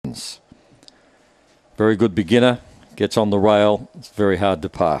seconds. Very good beginner. Gets on the rail. It's very hard to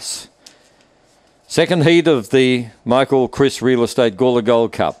pass. Second heat of the Michael Chris Real Estate Gawler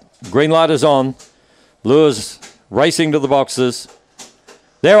Gold Cup. Green light is on. Lures racing to the boxes.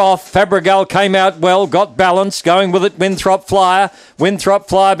 They're off. Fabregal came out well, got balance, going with it. Winthrop Flyer. Winthrop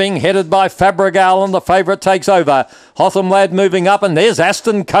Flyer being headed by Fabregal, and the favourite takes over. Hotham Lad moving up, and there's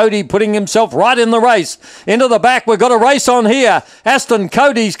Aston Cody putting himself right in the race. Into the back, we've got a race on here. Aston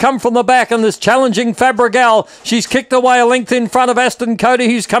Cody's come from the back and is challenging Fabregal. She's kicked away a length in front of Aston Cody,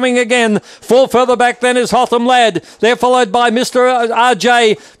 who's coming again. 4 further back then is Hotham Lad. They're followed by Mr.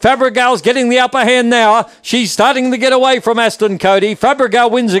 RJ. Fabregal's getting the upper hand now. She's starting to get away from Aston Cody.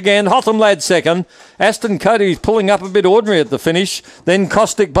 Fabregal wins again. Hotham Lad second. Aston Cody's pulling up a bit ordinary at the finish. Then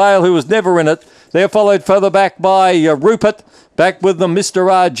Caustic Bale, who was never in it. They're followed further back by Rupert. Back with them, Mr.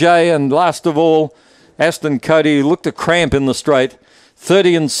 RJ. And last of all, Aston Cody looked a cramp in the straight.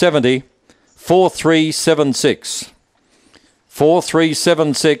 30 and 70. 4-3-7-6.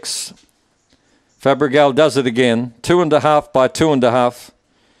 4-3-7-6. Fabregal does it again. 2.5 by 2.5.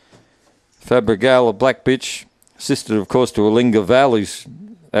 Fabregal, a black bitch. Assisted, of course, to Alinga Val, who's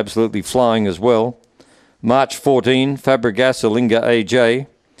absolutely flying as well. March 14, Fabregas, Alinga AJ.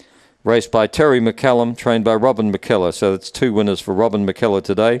 Raced by Terry McCallum, trained by Robin McKellar. So that's 2 winners for Robin McKellar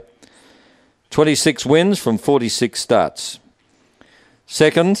today. 26 wins from 46 starts.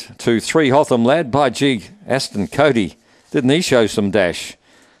 Second to 3 Hotham Lad. By gee, Aston Cody. Didn't he show some dash?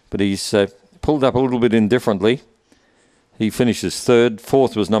 But he's pulled up a little bit indifferently. He finishes third.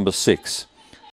 Fourth was number 6.